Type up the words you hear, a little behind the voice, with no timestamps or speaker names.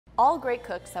All great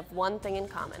cooks have one thing in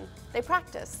common. They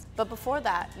practice, but before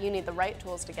that, you need the right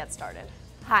tools to get started.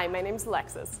 Hi, my name's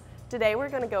Alexis. Today we're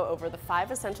going to go over the 5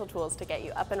 essential tools to get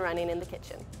you up and running in the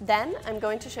kitchen. Then I'm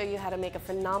going to show you how to make a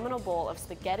phenomenal bowl of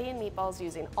spaghetti and meatballs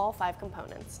using all 5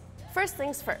 components. First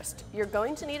things first, you're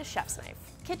going to need a chef's knife.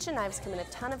 Kitchen knives come in a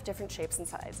ton of different shapes and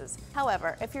sizes.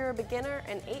 However, if you're a beginner,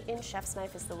 an 8-inch chef's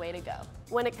knife is the way to go.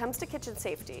 When it comes to kitchen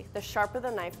safety, the sharper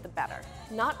the knife, the better.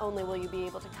 Not only will you be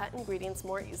able to cut ingredients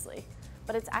more easily,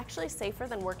 but it's actually safer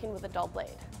than working with a dull blade.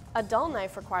 A dull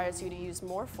knife requires you to use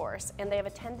more force, and they have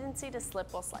a tendency to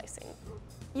slip while slicing.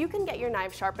 You can get your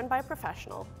knife sharpened by a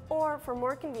professional, or for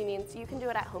more convenience, you can do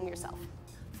it at home yourself.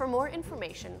 For more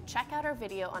information, check out our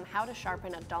video on how to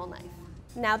sharpen a dull knife.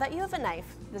 Now that you have a knife,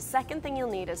 the second thing you'll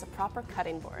need is a proper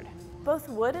cutting board. Both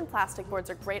wood and plastic boards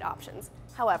are great options.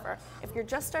 However, if you're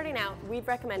just starting out, we'd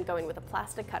recommend going with a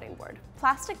plastic cutting board.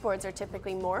 Plastic boards are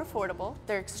typically more affordable,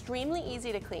 they're extremely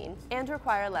easy to clean, and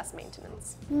require less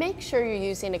maintenance. Make sure you're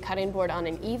using a cutting board on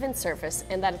an even surface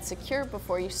and that it's secure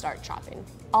before you start chopping.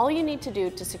 All you need to do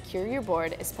to secure your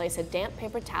board is place a damp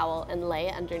paper towel and lay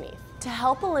it underneath. To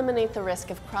help eliminate the risk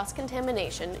of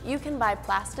cross-contamination, you can buy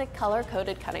plastic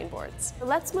color-coded cutting boards.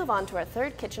 Let's move on to our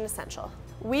third kitchen essential.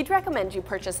 We'd recommend you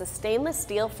purchase a stainless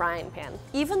steel frying pan.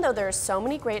 Even though there are so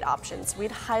many great options,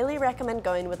 we'd highly recommend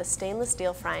going with a stainless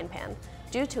steel frying pan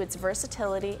due to its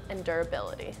versatility and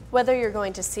durability. Whether you're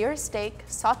going to sear a steak,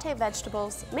 saute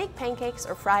vegetables, make pancakes,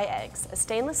 or fry eggs, a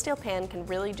stainless steel pan can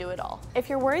really do it all. If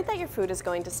you're worried that your food is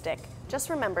going to stick, just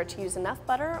remember to use enough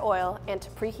butter or oil and to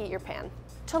preheat your pan.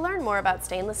 To learn more about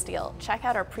stainless steel, check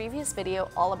out our previous video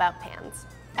all about pans.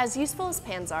 As useful as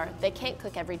pans are, they can't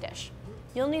cook every dish.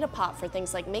 You'll need a pot for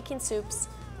things like making soups,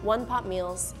 one-pot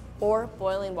meals, or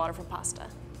boiling water for pasta.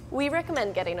 We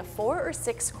recommend getting a 4 or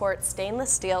 6 quart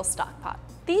stainless steel stock pot.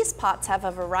 These pots have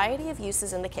a variety of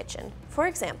uses in the kitchen. For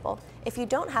example, if you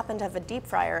don't happen to have a deep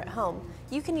fryer at home,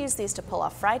 you can use these to pull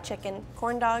off fried chicken,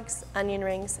 corn dogs, onion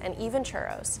rings, and even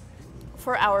churros.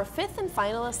 For our 5th and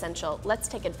final essential, let's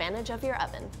take advantage of your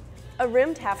oven. A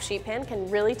rimmed half sheet pan can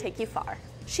really take you far.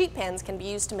 Sheet pans can be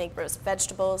used to make roast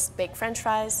vegetables, bake french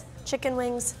fries, chicken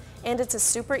wings, and it's a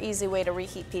super easy way to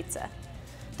reheat pizza.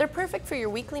 They're perfect for your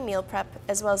weekly meal prep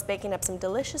as well as baking up some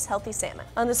delicious healthy salmon.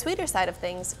 On the sweeter side of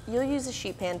things, you'll use a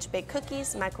sheet pan to bake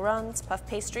cookies, macarons, puff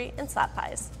pastry, and slap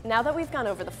pies. Now that we've gone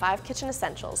over the 5 kitchen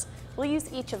essentials, we'll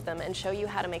use each of them and show you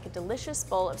how to make a delicious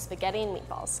bowl of spaghetti and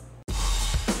meatballs.